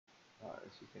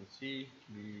can see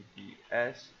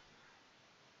BDS.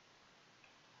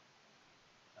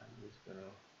 I'm just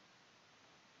gonna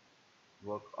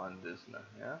work on this now.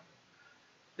 Yeah.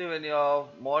 So when you're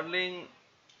modeling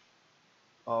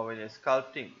or when you're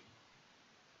sculpting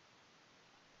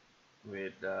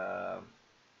with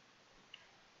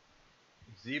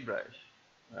ZBrush,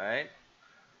 right?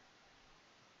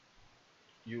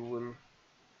 You will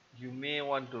you may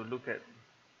want to look at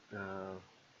uh,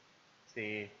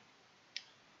 say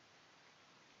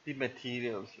the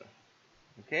materials.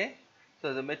 Okay,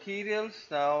 so the materials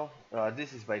now,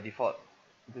 this is by default.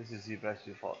 This is ZBrush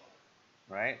default,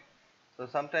 right? So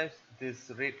sometimes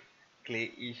this red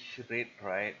clayish red,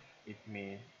 right? It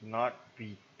may not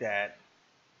be that,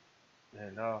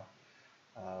 you know,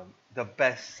 the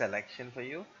best selection for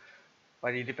you,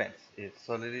 but it depends. It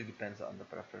solely depends on the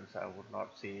preference. I would not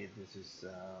say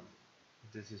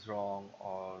this is wrong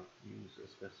or use a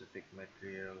specific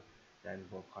material, then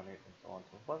work on it and so on and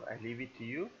so forth. I leave it to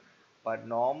you. But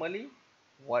normally,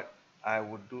 what I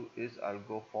would do is I'll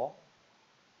go for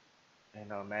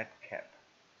matte cap.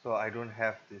 So I don't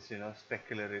have this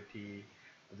specularity,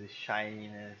 this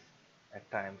shininess at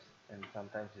times, and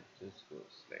sometimes it just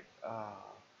goes like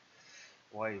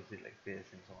why is it like this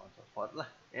and so on and so forth lah.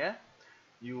 Yeah,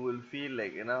 you will feel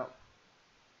like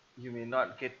you may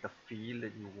not get the feel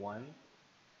that you want.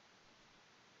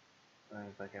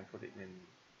 If I can put it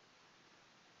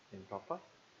in proper,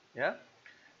 yeah.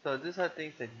 So these are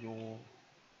things that you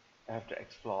have to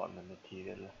explore on the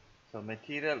material. So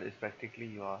material is practically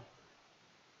your,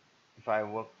 if I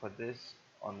work for this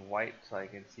on white so I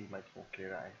can see much more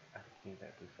clearer, I think I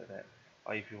prefer that.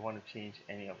 Or if you want to change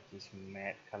any of these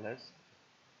matte colors,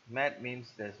 matte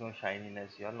means there's no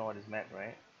shininess. You all know what is matte,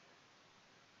 right?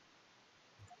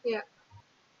 Yeah.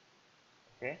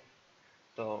 Okay,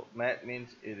 so matte means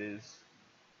it is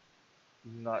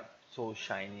not so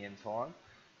shiny and so on.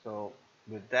 So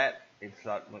with that, it's a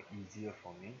lot more easier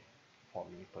for me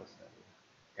personally.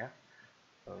 Yeah.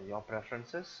 So your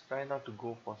preferences, try not to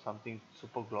go for something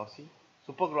super glossy.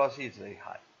 Super glossy is very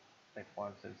hard. Like for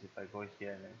instance, if I go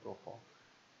here and I go for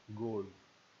gold,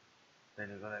 then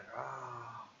you go like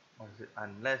what is it?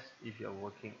 Unless if you're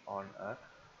working on a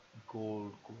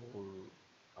gold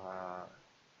uh,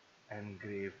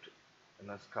 engraved,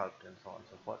 sculpt and so on and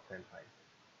so forth, then fine,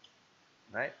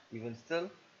 right? Even still,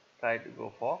 try to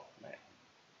go for matte.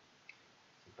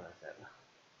 Simple as that.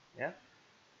 Yeah.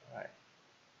 All right.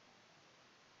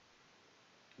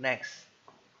 Next,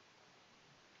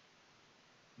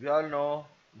 we all know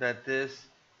that this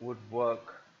would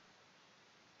work.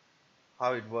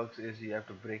 How it works is you have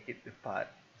to break it apart.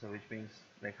 So which means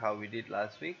like how we did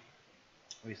last week,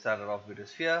 we started off with a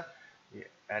sphere, we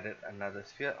added another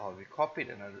sphere, or we copied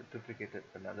another, duplicated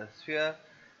another sphere,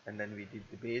 and then we did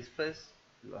the base first,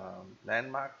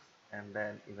 landmarks, and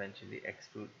then eventually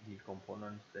extrude the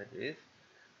components that is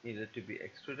needed to be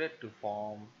extruded to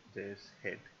form this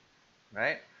head,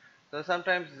 right? So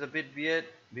sometimes it's a bit weird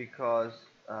because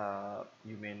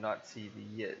you may not see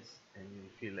the ears and you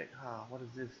feel like, what is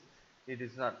this? It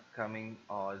is not coming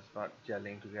or it's not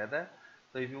gelling together.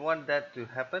 So if you want that to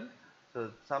happen,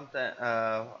 so sometimes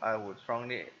I would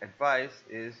strongly advise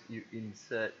is you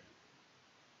insert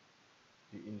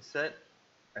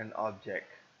an object,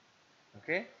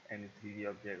 okay, any 3D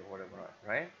object or whatever,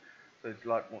 right? So it's a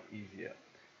lot more easier.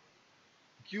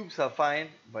 Cubes are fine,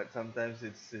 but sometimes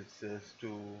it's just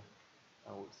too,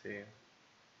 I would say,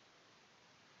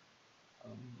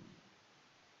 um,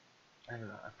 I don't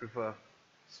know. I prefer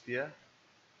sphere.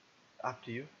 Up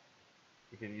to you.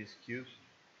 You can use cubes.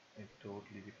 It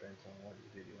totally depends on what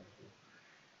you really want to do.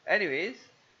 Anyways,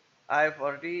 I've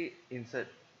already insert.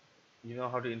 You know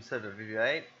how to insert already,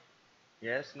 right?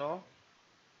 Yes, no.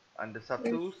 Under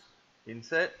subtools, Yes.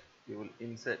 insert. You will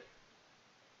insert.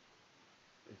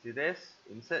 You see this?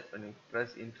 Insert. When you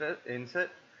press insert,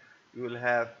 you will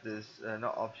have this no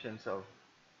options of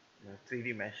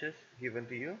 3D meshes given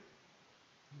to you.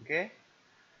 Okay.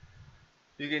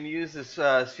 You can use this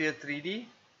sphere 3D,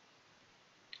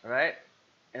 right?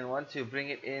 And once you bring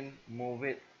it in, move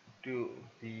it to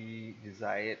the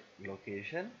desired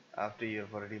location. After you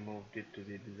have already moved it to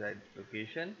the desired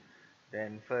location,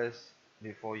 then first,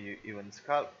 before you even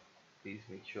sculpt, please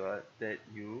make sure that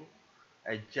you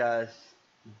adjust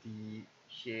the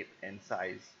shape and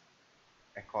size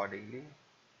accordingly.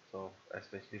 So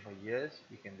especially for ears,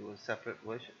 you can do a separate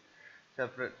version,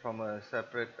 separate from a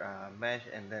separate mesh,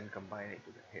 and then combine it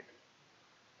to the head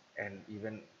and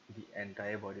even the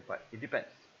entire body part. It depends,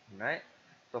 right?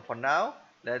 So for now,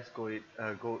 let's go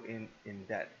in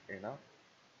that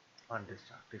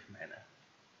undestructive manner.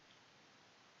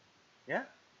 Yeah,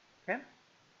 okay.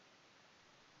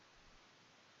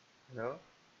 Hello?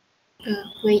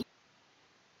 Wait.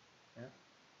 Yeah.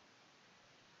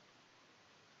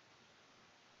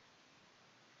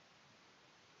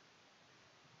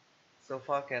 So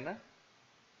far, can I?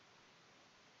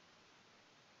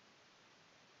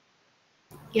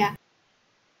 Yeah.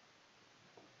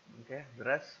 Okay, the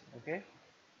rest, okay.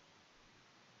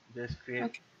 Just create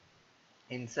Okay.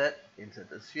 insert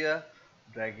the sphere,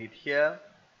 drag it here,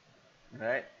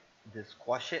 right? Just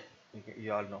squash it.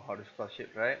 You all know how to squash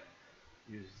it, right?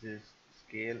 Use this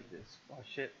scale, just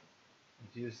squash it.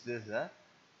 Use this,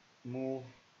 move,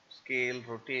 scale,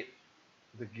 rotate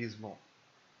the gizmo.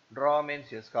 Draw means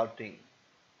you're sculpting.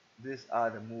 These are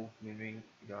the move, meaning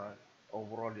your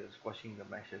overall you're squashing the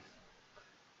meshes.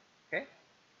 Okay,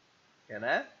 can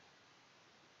I?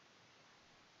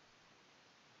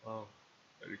 Oh,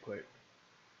 very quiet.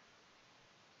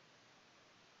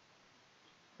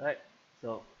 Right.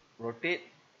 So rotate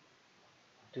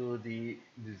to the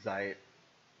desired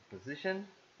position.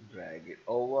 Drag it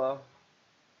over.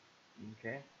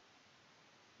 Okay.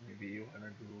 Maybe you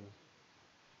wanna do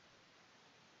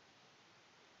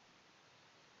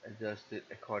adjust it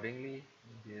accordingly.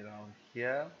 Maybe around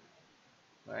here.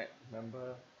 Right.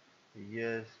 Remember, the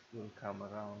ears will come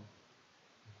around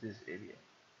this area.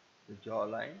 The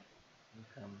jawline will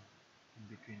come in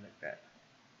between like that,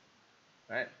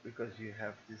 right? Because you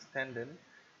have this tendon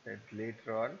that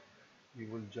later on you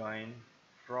will join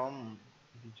from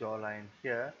the jawline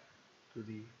here to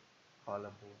the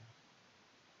collarbone.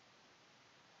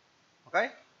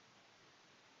 Okay,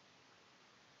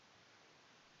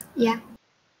 Yeah.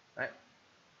 right?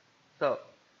 So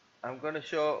I'm going to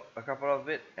show a couple of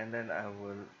it, and then I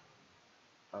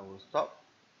will stop.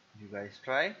 You guys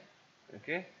try,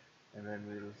 okay? And then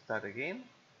we'll start again,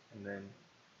 and then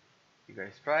you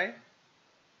guys try,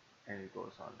 and it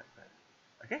goes on like that.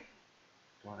 Okay?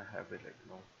 Don't want to have it like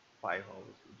 5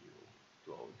 hours video,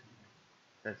 2 hours video.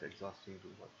 That's exhausting to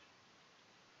watch.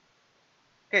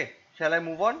 Okay, shall I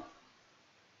move on?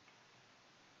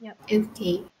 Yep.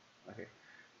 Okay. Okay.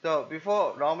 So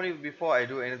normally before I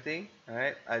do anything,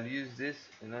 alright, I'll use this,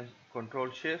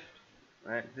 control shift,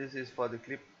 right? This is for the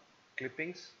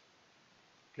clippings,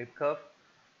 clip curve.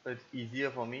 So it's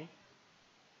easier for me.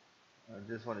 I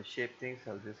just want to shape things.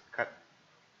 I'll just cut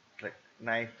like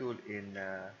knife tool in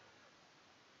uh,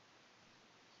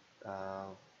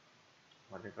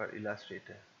 what they call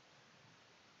Illustrator,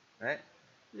 right?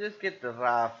 Just get the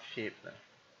rough shape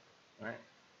now, right?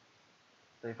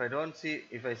 So if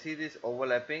I see this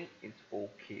overlapping, it's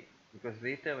okay because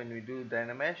later when we do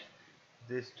Dynamesh,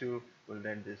 these two will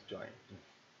then disjoin.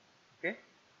 Okay.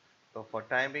 So for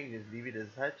timing, just leave it as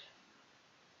such,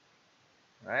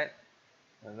 right?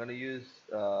 I'm gonna use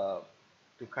to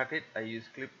cut it. I use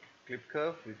clip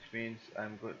curve, which means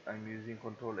I'm using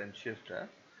Control and Shift.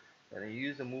 Then I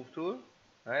use the move tool,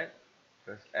 right?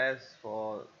 Press S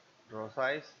for draw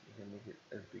size. You can make it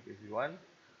as big as you want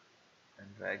and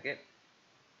drag it.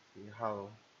 See how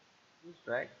just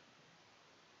drag,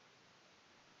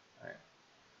 right?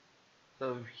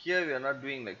 So here we are not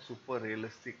doing like super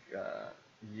realistic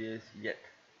ears yet.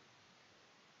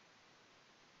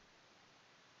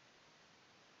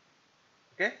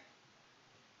 Okay,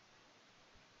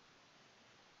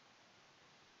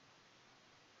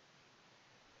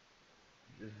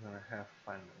 just gonna have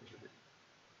fun with it.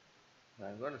 Now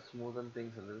I'm gonna smoothen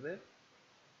things a little bit,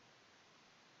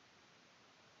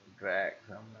 drag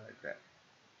something like that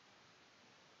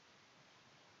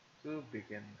to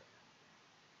begin.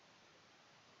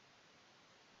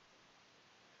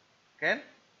 Can,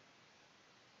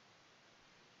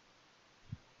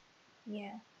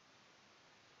 Yeah.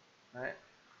 right?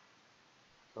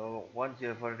 So once you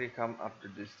have already come up to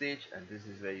this stage, and this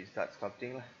is where you start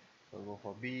sculpting lah. So go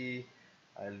for B.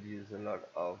 I'll use a lot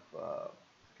of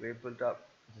clay build up.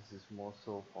 This is more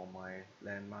so for my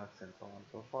landmarks and so on and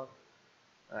so forth,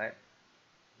 right?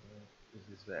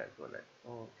 This is where I go like,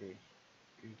 oh, okay,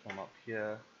 you come up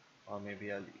here, or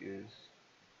maybe I'll use,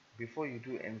 before you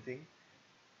do anything,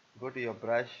 go to your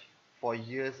brush for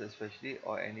ears especially,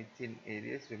 or any thin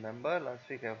areas. Remember last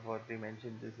week I've already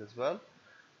mentioned this as well,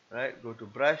 right? Go to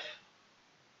brush,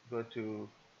 go to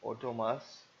auto mask,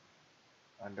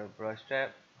 under brush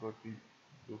tab, go to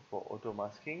look for auto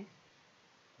masking,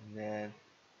 and then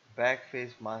back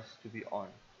face mask to be on.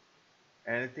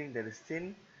 Anything that is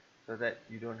thin, so that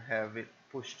you don't have it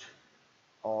pushed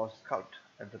or sculpt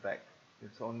at the back.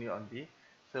 It's only on the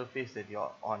surface that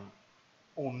you're on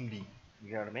only. You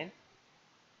get what I mean?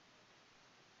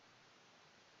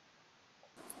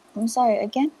 I'm sorry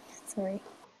again. Sorry.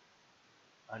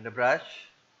 Under brush,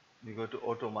 you go to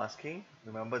auto masking.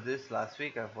 Remember this last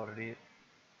week I've already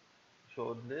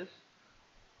showed this.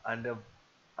 under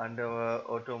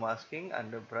auto masking,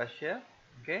 under brush here.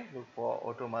 Okay, look for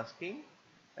auto masking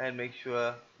and make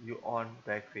sure you on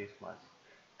back face mask.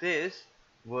 This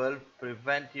will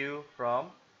prevent you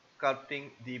from sculpting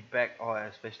the back, or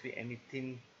especially any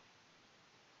thin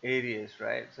areas,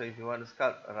 right? So if you want to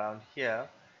sculpt around here,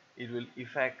 it will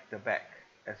affect the back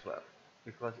as well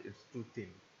because it's too thin,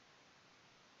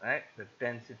 right? The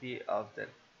density of the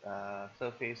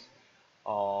surface,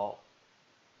 or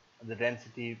the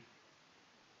density,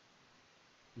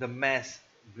 the mass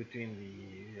between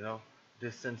the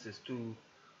distance is too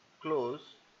close,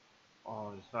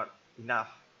 or it's not enough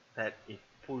that it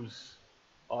pulls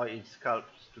or it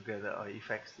sculpts together or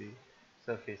affects the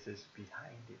surfaces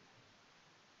behind it.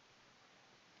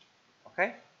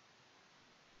 Okay.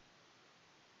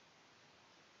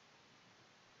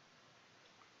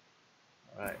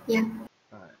 All right. Yeah.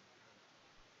 All right.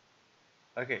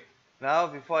 Okay, now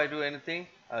before I do anything,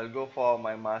 I'll go for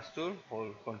my mask tool,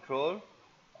 hold control.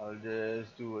 I'll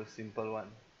just do a simple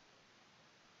one,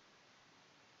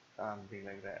 something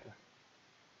like that.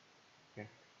 Okay,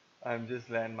 I'm just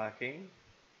landmarking.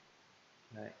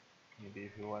 Right. Maybe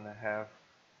if you want to have,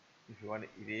 if you want to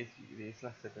erase, you erase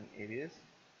certain areas.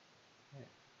 Right.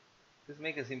 Just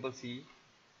make a simple C,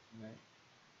 right?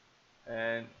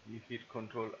 And you hit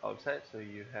control outside, so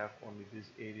you have only this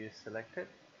area selected,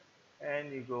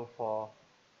 and you go for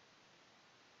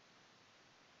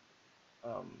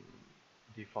um,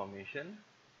 deformation,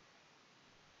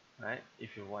 right?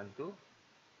 If you want to.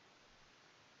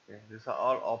 Okay, these are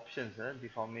all options.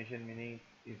 Deformation meaning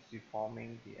it's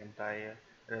deforming the entire.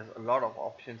 There's a lot of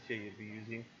options here you'll be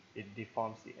using. It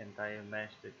deforms the entire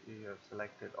mesh that you have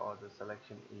selected, or the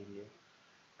selection area,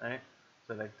 right?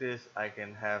 So like this, I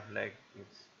can have like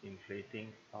it's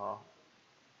inflating, or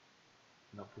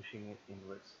pushing it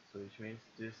inwards. So which means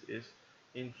this is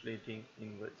inflating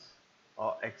inwards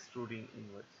or extruding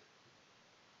inwards.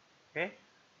 Okay,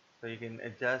 so you can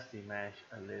adjust the mesh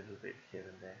a little bit here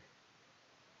and there.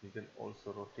 You can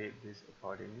also rotate this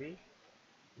accordingly.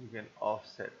 You can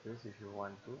offset this if you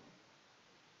want to.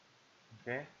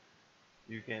 Okay,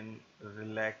 you can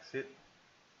relax it,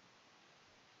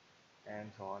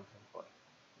 and so on and so forth.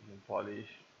 You can polish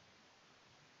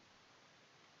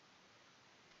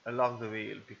along the way.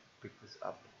 You'll pick this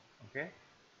up. Okay,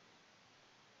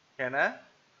 can I?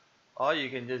 Or you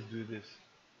can just do this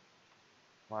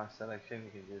mask selection.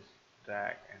 You can just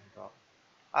drag and drop,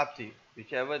 up to you,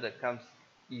 whichever that comes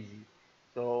easy.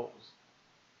 So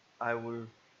I will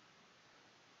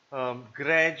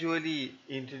gradually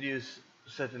introduce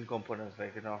certain components,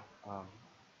 like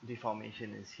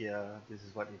deformation is here, this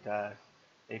is what it does.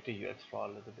 Later you explore a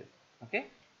little bit. Okay,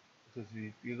 because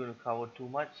we're going to cover too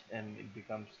much and it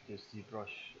becomes just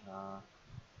ZBrush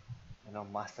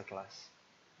masterclass.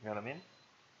 You know what I mean?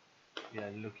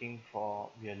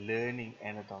 We are learning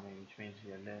anatomy, which means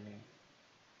we are learning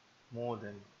more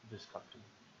than just sculpting.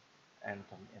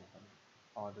 Anatomy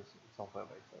or the software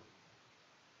by itself.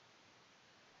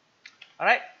 All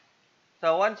right,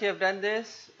 so once you have done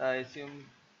this, I assume,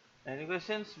 any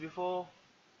questions before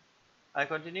I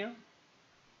continue?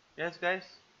 Yes, guys?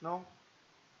 No?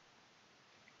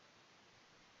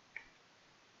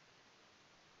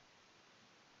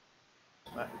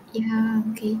 Right. Yeah.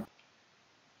 Okay.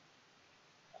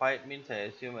 Quiet means I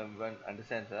assume everyone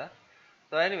understands, huh?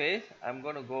 So anyways, I'm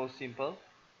going to go simple.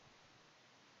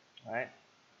 Right?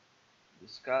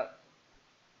 Just cut.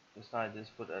 Just now I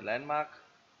just put a landmark.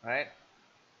 Right?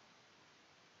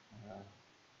 Uh,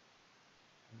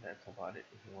 that's about it.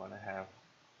 If you want to have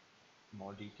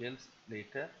more details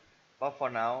later. But for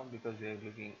now, because we're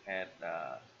looking at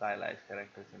stylized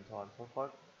characters and so on and so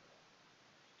forth,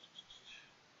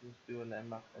 just do a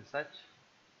landmark as such.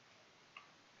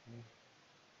 Okay.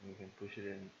 You can push it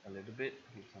in a little bit,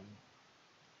 give some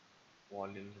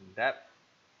volumes and depth.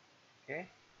 Okay,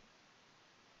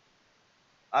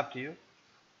 up to you.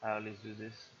 I always do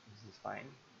this. This is fine.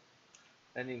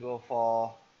 Then you go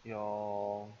for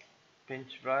your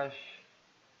pinch brush.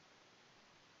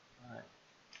 Right.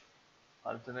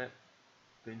 Alternate,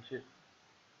 pinch it.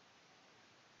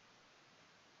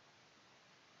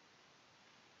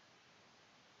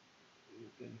 You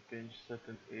can pinch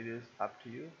certain areas, up to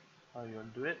you how you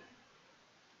want to do it.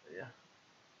 Yeah,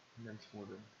 and then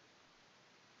smoothen.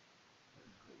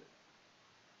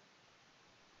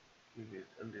 Give it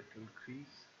a little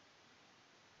crease.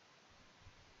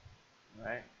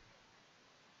 Right.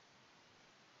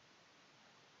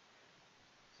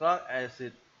 As long as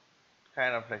it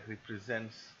kind of like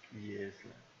represents the ears.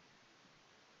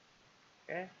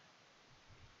 Okay,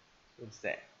 so it's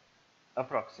there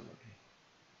approximately.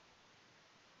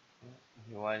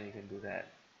 If you want, you can do that.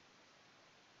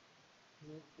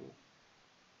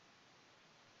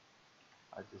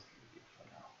 I'll just leave it for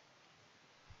now.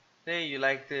 Say you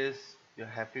like this, you're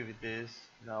happy with this.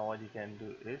 Now what you can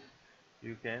do is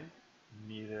you can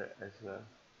mirror as well.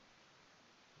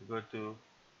 You go to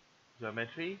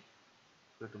geometry,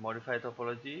 go to modify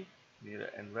topology, mirror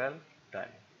and well, done.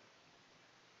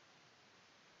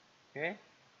 Okay,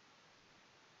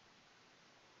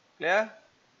 clear?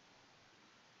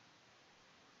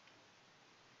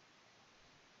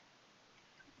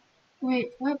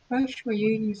 Wait, what brush were you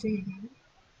using again?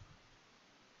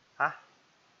 Huh?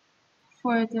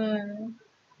 For the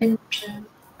And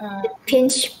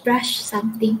pinch brush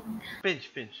something.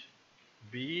 Pinch, pinch.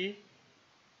 B,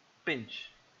 pinch.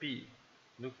 P.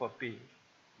 Look for P.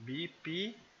 B,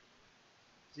 P.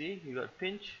 See, you got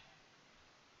pinch.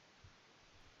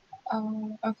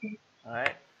 okay.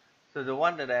 Alright. So the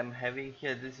one that I'm having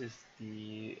here, this is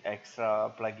the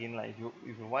extra plugin. Like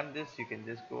if you want this, you can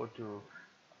just go to,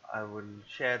 I will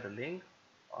share the link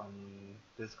on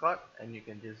Discord, and you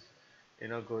can just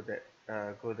go there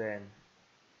and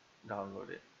download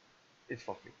it. It's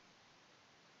for free.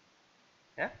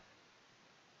 Yeah.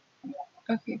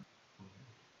 Okay.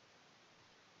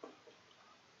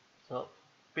 So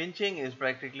pinching is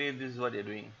practically, this is what you're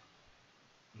doing.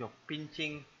 You're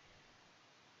pinching,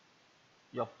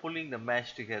 you're pulling the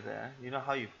mesh together. You know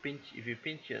how you pinch, if you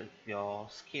pinch your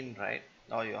skin, right,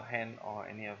 or your hand or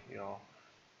any of your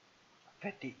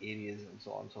fatty areas and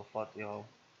so on and so forth, your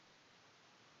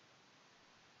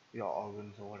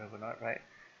organs or whatever not, right,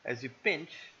 as you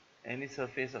pinch any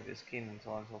surface of your skin and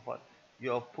so on and so forth,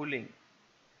 you're pulling,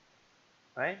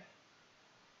 right,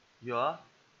 you're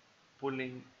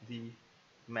pulling the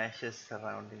meshes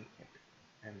surrounding it,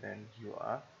 and then you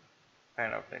are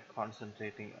kind of like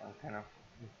concentrating on kind of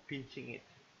pinching it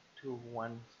to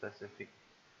one specific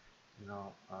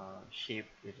shape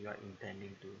that you are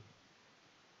intending to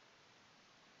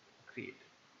create.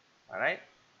 All right,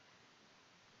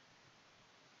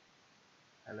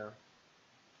 hello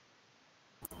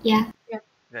Yeah. Yeah.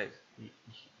 guys,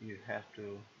 you have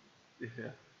to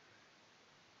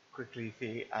quickly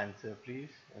say answer please.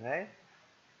 All right,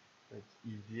 that's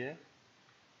easier.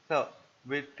 So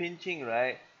with pinching,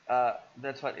 right,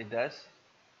 that's what it does.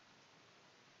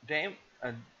 Then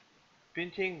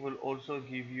pinching will also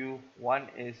give you, one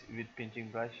is with pinching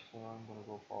brush, so I'm gonna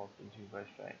go for pinching brush,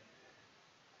 right.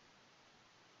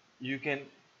 You can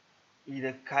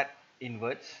either cut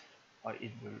inwards, or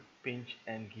it will pinch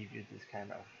and give you this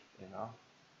kind of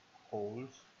holes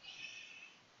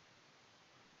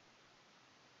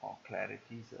or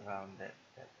clarities around that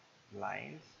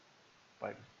lines.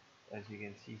 But as you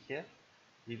can see here,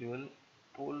 it will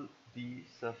pull the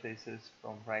surfaces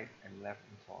from right and left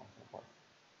and so on and so forth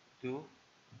to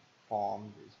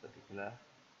form this particular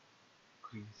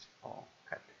crease or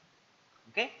cut.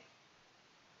 Okay.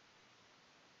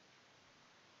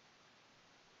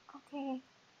 Okay.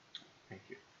 Thank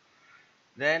you.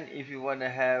 Then if you want to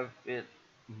have it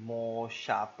more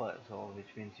sharper, so which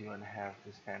means you want to have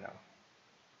this kind of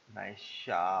nice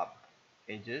sharp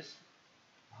edges,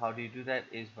 how do you do that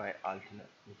is by alternate,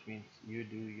 which means you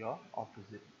do your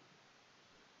opposite.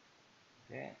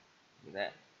 Okay, with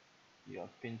that you're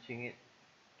pinching it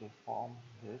to form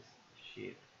this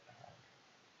shape,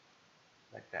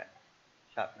 like that,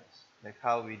 sharpness, like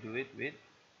how we do it with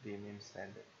Damien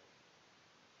standard.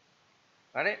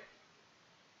 Got it?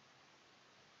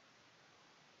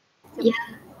 Yeah.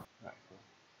 Right, cool.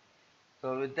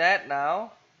 So with that,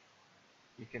 now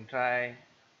you can try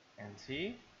and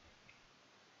see,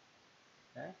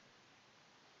 yeah,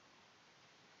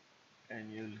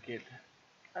 and you'll get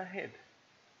ahead.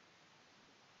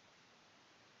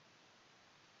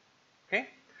 Okay,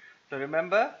 so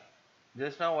remember,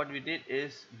 just now what we did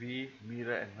is we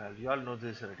mirror and well. You all know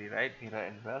this already, right? Mirror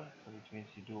and well, so which means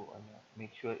you do on your,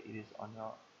 make sure it is on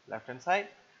your left hand side,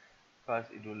 because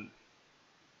it will,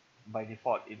 by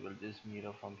default it will just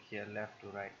mirror from here left to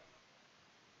right.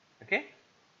 Okay,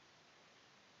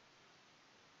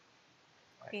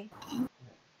 right. Okay.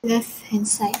 Left hand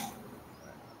side.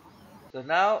 So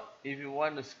now if you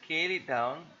want to scale it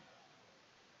down,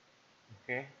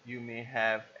 okay, you may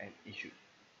have an issue,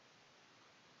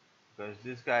 because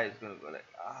this guy is going to go like,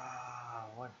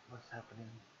 what's happening.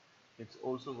 It's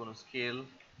also going to scale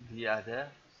the other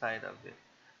side of it.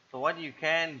 So what you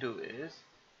can do is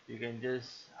you can just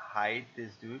hide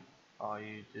this dude, or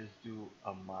you just do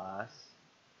a mask.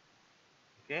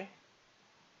 Okay,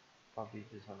 probably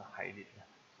just want to hide it.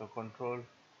 So control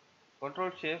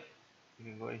shift, you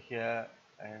can go here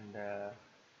and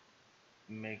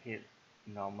make it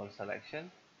normal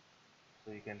selection,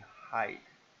 so you can hide.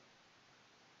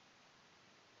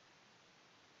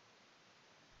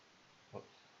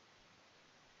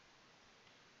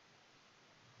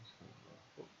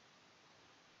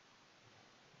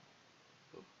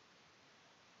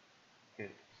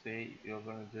 say you're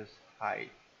going to just hide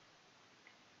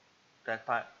that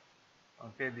part,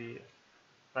 okay, the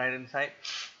right hand side,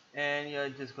 and you're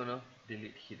just going to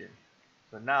delete hidden.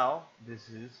 So now this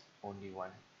is only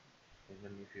one.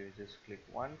 Even if you just click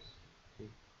once, see,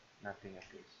 nothing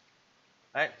appears.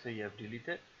 Right, so you have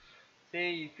deleted.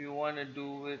 Say if you want to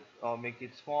do it or make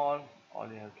it small, all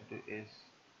you have to do is,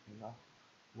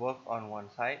 work on one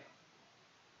side,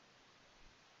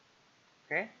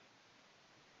 okay,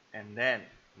 and then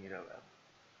mirror well.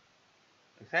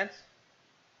 Make sense?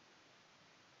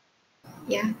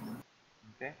 Yeah.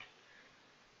 Okay.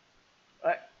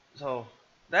 Right. So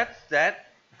that's that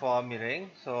for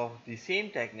mirroring. So the same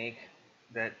technique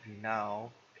that we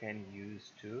now can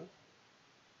use to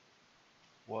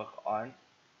work on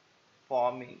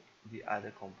forming the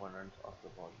other components of the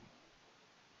body.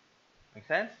 Make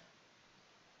sense?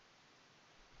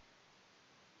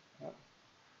 Yep.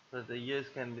 So the ears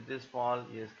can be this small,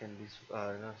 ears can be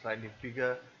slightly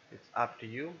bigger. It's up to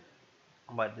you.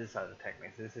 But these are the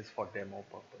techniques. This is for demo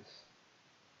purpose,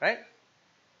 right?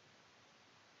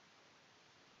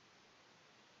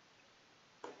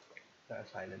 The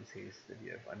silence says that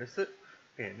you have understood.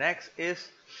 Okay, next is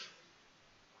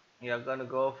you are going to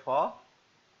go for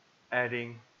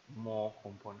adding more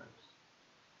components.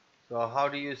 So how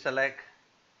do you select?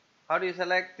 How do you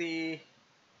select the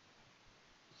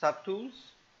subtools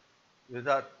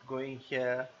without going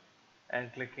here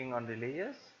and clicking on the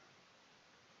layers?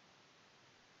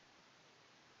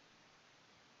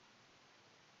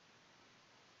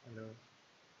 Hello.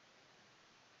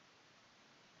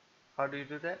 How do you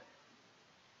do that?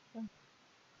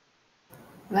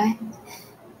 What?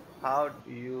 How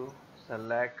do you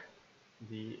select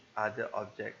the other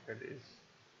object that is,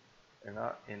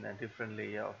 in a different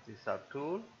layer of the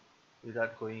subtool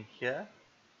without going here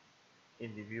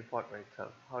in the viewport by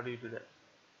itself? How do you do that?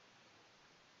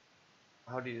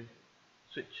 How do you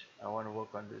switch? I want to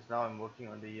work on this. Now I'm working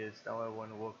on the ears. Now I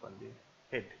want to work on the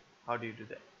head. How do you do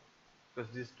that?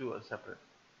 Because these two are separate.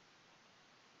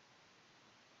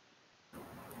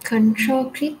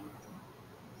 Control click.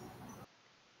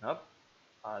 Nope.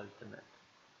 Alternate.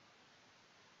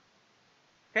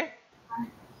 Okay?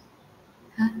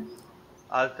 Huh?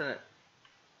 Alternate.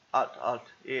 Alt.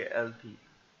 A-L-T.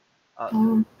 Alt.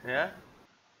 Oh, Yeah?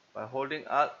 By holding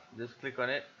Alt, just click on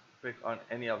it. Click on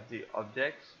any of the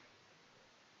objects.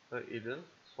 So it'll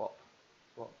swap.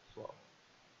 Swap. Swap.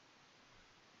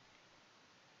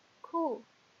 Cool.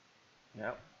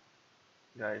 Yep.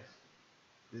 Guys,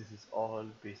 this is all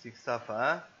basic stuff,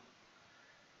 huh?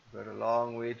 Got a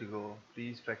long way to go.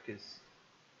 Please practice.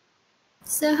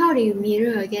 so how do you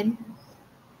mirror again?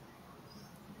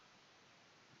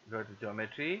 Go to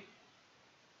geometry,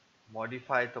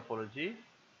 modify topology,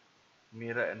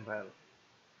 mirror and well.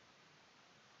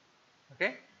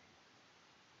 Okay?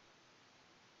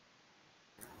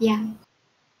 Yeah.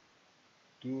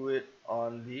 Do it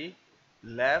on the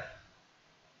left.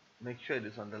 Make sure it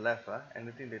is on the left.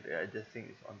 Anything that you're adjusting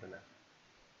is on the left.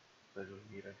 So it will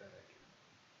mirror directly.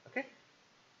 Okay?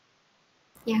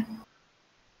 Yeah.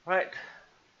 Right.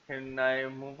 Can I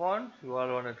move on? You all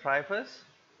want to try first?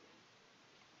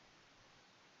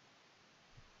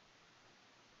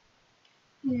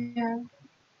 Yeah.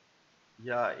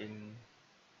 Yeah, in.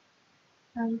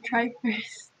 Try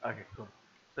first. Okay, cool.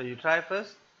 So you try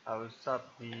first. I will stop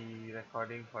the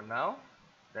recording for now.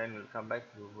 Then we'll come back.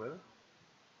 We will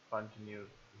continue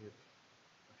with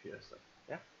a few stuff.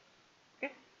 Yeah?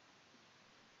 Okay?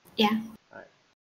 Yeah. Alright.